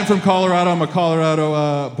 I am from Colorado. I'm a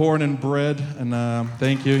Colorado born and bred, and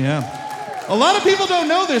thank you, yeah. A lot of people don't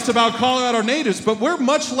know this about Colorado natives, but we're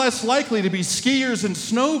much less likely to be skiers and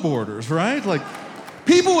snowboarders, right? Like,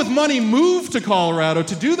 people with money move to Colorado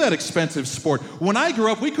to do that expensive sport. When I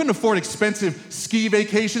grew up, we couldn't afford expensive ski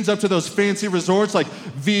vacations up to those fancy resorts like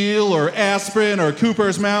Veal or Aspen or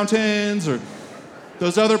Cooper's Mountains or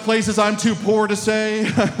those other places I'm too poor to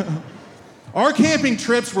say. Our camping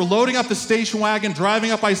trips were loading up the station wagon,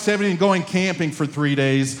 driving up I-70 and going camping for 3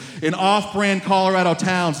 days in off-brand Colorado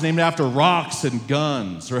towns named after rocks and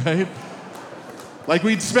guns, right? Like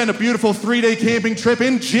we'd spend a beautiful 3-day camping trip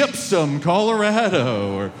in Gypsum,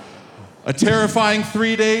 Colorado, or a terrifying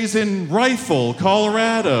 3 days in Rifle,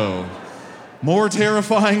 Colorado. More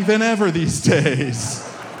terrifying than ever these days.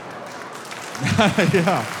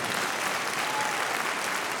 Yeah.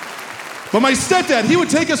 But my stepdad, he would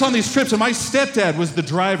take us on these trips, and my stepdad was the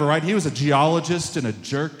driver, right? He was a geologist and a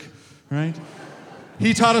jerk, right?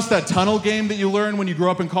 He taught us that tunnel game that you learn when you grow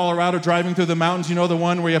up in Colorado, driving through the mountains. You know, the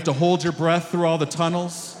one where you have to hold your breath through all the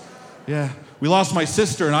tunnels? Yeah. We lost my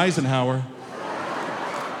sister in Eisenhower.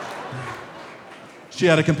 She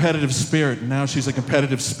had a competitive spirit, and now she's a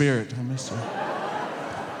competitive spirit. I miss her.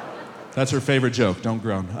 That's her favorite joke. Don't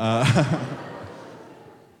groan.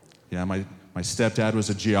 Yeah, my stepdad was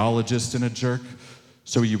a geologist and a jerk,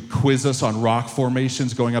 so he'd quiz us on rock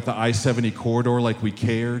formations going up the I-70 corridor like we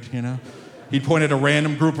cared, you know? He'd point at a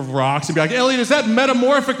random group of rocks and be like, Elliot, is that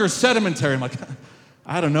metamorphic or sedimentary? I'm like,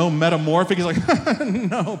 I don't know, metamorphic? He's like,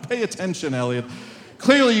 no, pay attention, Elliot.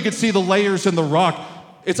 Clearly you could see the layers in the rock.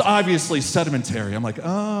 It's obviously sedimentary. I'm like,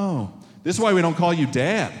 oh, this is why we don't call you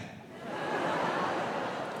Dad.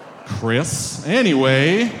 Chris.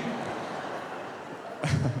 Anyway.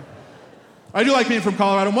 I do like being from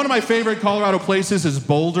Colorado. One of my favorite Colorado places is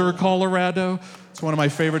Boulder, Colorado. It's one of my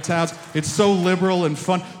favorite towns. It's so liberal and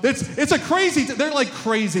fun. It's a crazy, they're like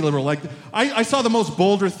crazy liberal. Like, I saw the most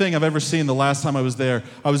Boulder thing I've ever seen the last time I was there.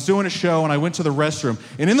 I was doing a show and I went to the restroom.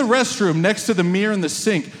 And in the restroom, next to the mirror and the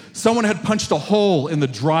sink, someone had punched a hole in the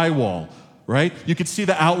drywall, right? You could see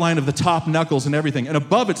the outline of the top knuckles and everything. And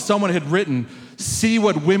above it, someone had written, "See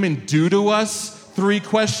what women do to us?" 3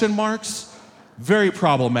 question marks. Very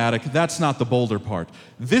problematic. That's not the Boulder part.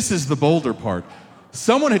 This is the Boulder part.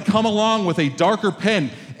 Someone had come along with a darker pen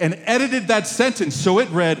and edited that sentence so it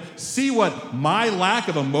read, "See what my lack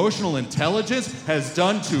of emotional intelligence has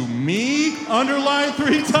done to me," underlined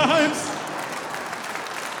 3 times.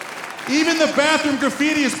 Even the bathroom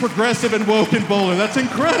graffiti is progressive and woke in Boulder. That's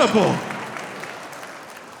incredible.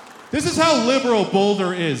 This is how liberal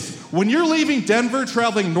Boulder is. When you're leaving Denver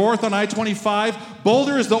traveling north on I-25,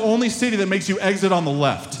 Boulder is the only city that makes you exit on the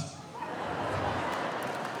left.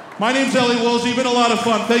 My name's Ellie Woolsey. Been a lot of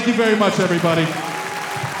fun. Thank you very much, everybody.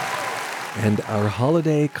 And our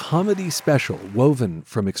holiday comedy special, woven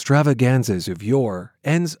from extravaganzas of yore,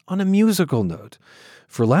 ends on a musical note.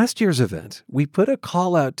 For last year's event, we put a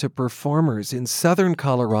call out to performers in southern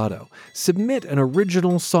Colorado. Submit an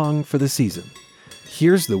original song for the season.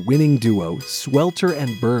 Here's the winning duo, Swelter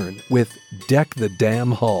and Burn, with Deck the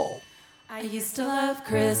Damn Hall. I used to love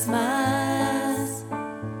Christmas,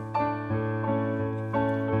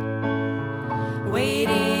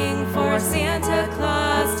 waiting for Santa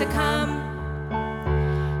Claus to come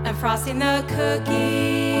and frosting the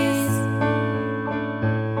cookies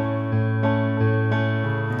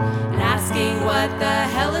and asking what the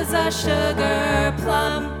hell is a sugar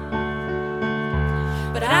plum.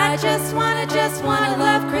 But I just wanna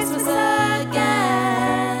love Christmas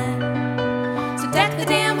again. So deck the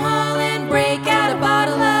damn hall and break out a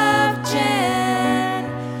bottle of gin.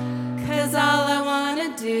 'Cause all I wanna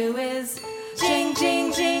do is jing,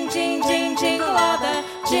 jing, jing, jing, jing, jingle all the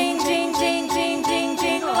jing, jing, jing, jing, jing,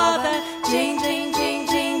 jingle all the jing, jing, jing,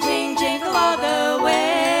 jing, jing, jingle all the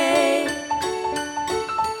way.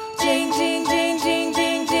 Jing, jing, jing, jing,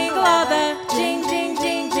 jing, jingle all the jing, jing,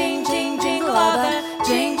 jing, jing, jing, jingle all the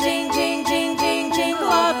jing, jing, jing, jing, jing, jingle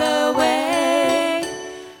all the way.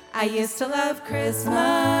 I used to love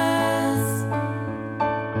Christmas.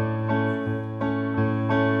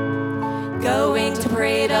 Going to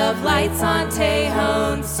Parade of Lights on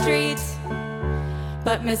Tejon Street,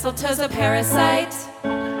 but mistletoe's a parasite,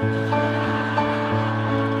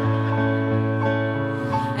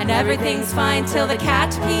 and everything's fine till the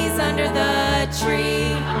cat pees under the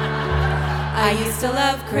tree. I used to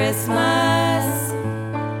love Christmas.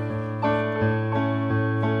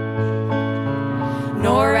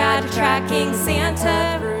 NORAD tracking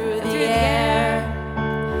Santa through the air,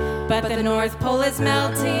 but the North Pole is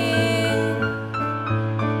melting,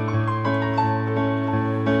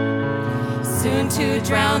 soon to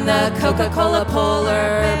drown the Coca-Cola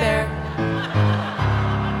polar bear.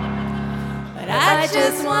 But I I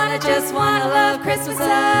just wanna love Christmas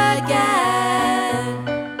again.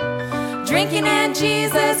 Drinking and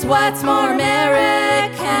Jesus, what's more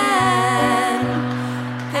American?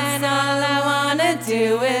 And all I wanna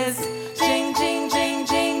do is jing, jing, jing,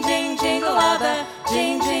 jing, jing, jingle all the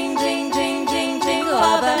jing, jing, jing, jing, jing, jingle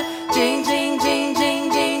all the jing, jing, jing,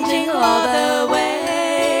 jing, jing, jingle all the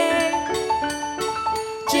way.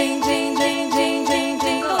 Jing, jing, jing, jing, jing,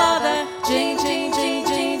 jingle all the jing, jing, jing,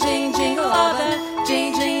 jing, jing, jingle all the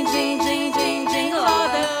jing, jing, jing, jing, jing, jingle all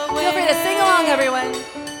the way. Feel free to sing along, everyone.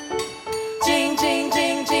 Jing, jing,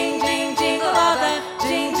 jing, jing, jing, jingle all the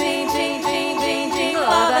jing, jing, jing, jing, jing, jingle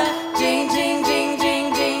all the jing, jing, jing,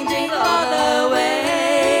 jing, jing, jingle all the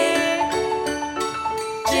way.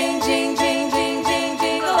 Jing, jing, jing, jing, jing,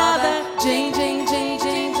 jingle all the jing, jing, jing,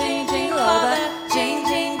 jing, jing, jingle all the jing,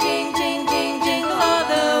 jing, jing, jing, jing, jingle all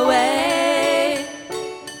the way.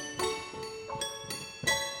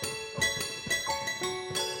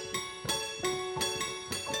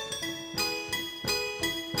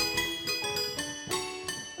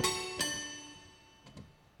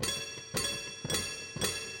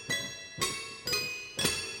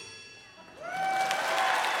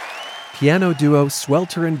 Piano duo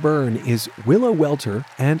Swelter and Burn is Willow Welter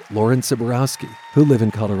and Lauren Siborowski, who live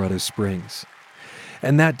in Colorado Springs.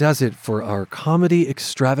 And that does it for our comedy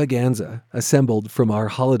extravaganza, assembled from our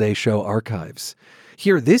holiday show archives.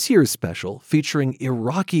 Hear this year's special featuring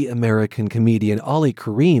Iraqi-American comedian Ali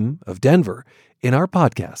Kareem of Denver in our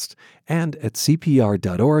podcast and at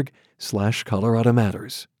cpr.org/Colorado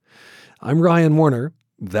Matters. I'm Ryan Warner.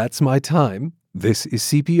 That's my time. This is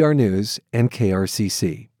CPR News and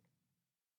KRCC.